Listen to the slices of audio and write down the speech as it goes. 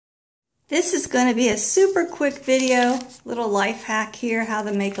This is going to be a super quick video, little life hack here, how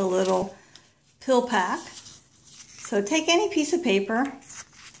to make a little pill pack. So take any piece of paper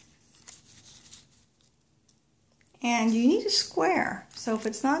and you need a square. So if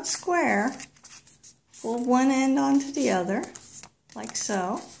it's not square, fold one end onto the other, like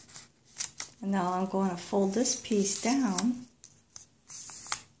so. And now I'm going to fold this piece down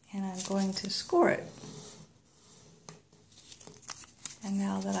and I'm going to score it. And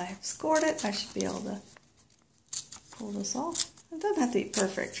now that I have scored it, I should be able to pull this off. It doesn't have to be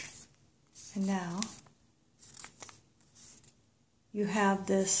perfect. And now you have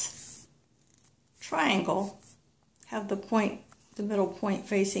this triangle, have the point, the middle point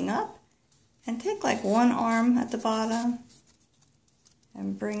facing up, and take like one arm at the bottom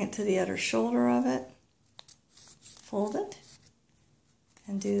and bring it to the other shoulder of it, fold it,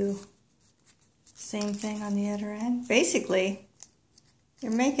 and do the same thing on the other end. Basically,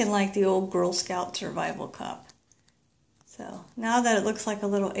 you're making like the old Girl Scout survival cup. So now that it looks like a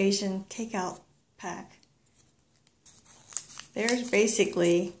little Asian takeout pack, there's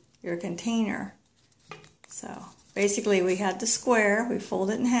basically your container. So basically we had the square, we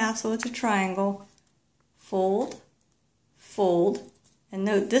fold it in half so it's a triangle, fold, fold, and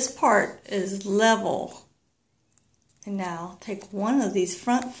note this part is level. And now take one of these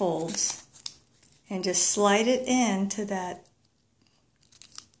front folds and just slide it into that,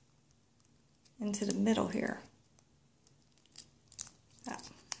 into the middle here. I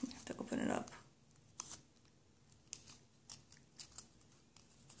have to open it up.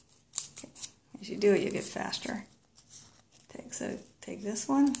 Okay. As you do it, you get faster. Take this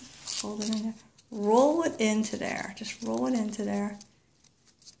one, fold it in there, roll it into there. Just roll it into there.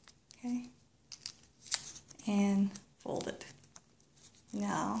 Okay. And fold it.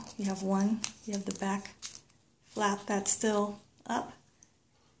 Now you have one, you have the back flap that's still up.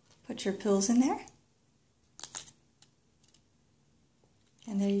 Put your pills in there.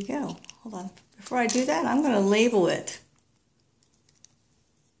 And there you go. Hold on. Before I do that, I'm going to label it.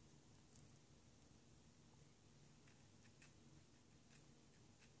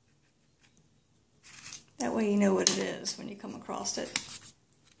 That way you know what it is when you come across it.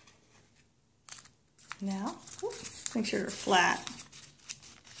 Now, make sure they're flat.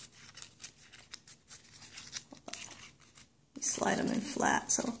 You slide them in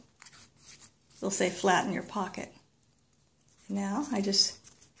flat so they'll stay flat in your pocket. Now I just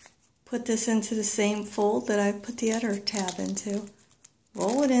put this into the same fold that I put the other tab into.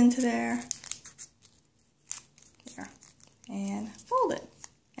 Roll it into there. There. And fold it.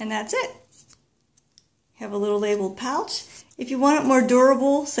 And that's it. You have a little labeled pouch. If you want it more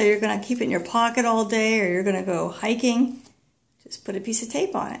durable, so you're going to keep it in your pocket all day or you're going to go hiking, just put a piece of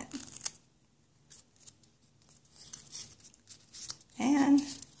tape on it. And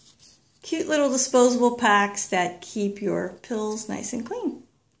cute little disposable packs that keep your pills nice and clean.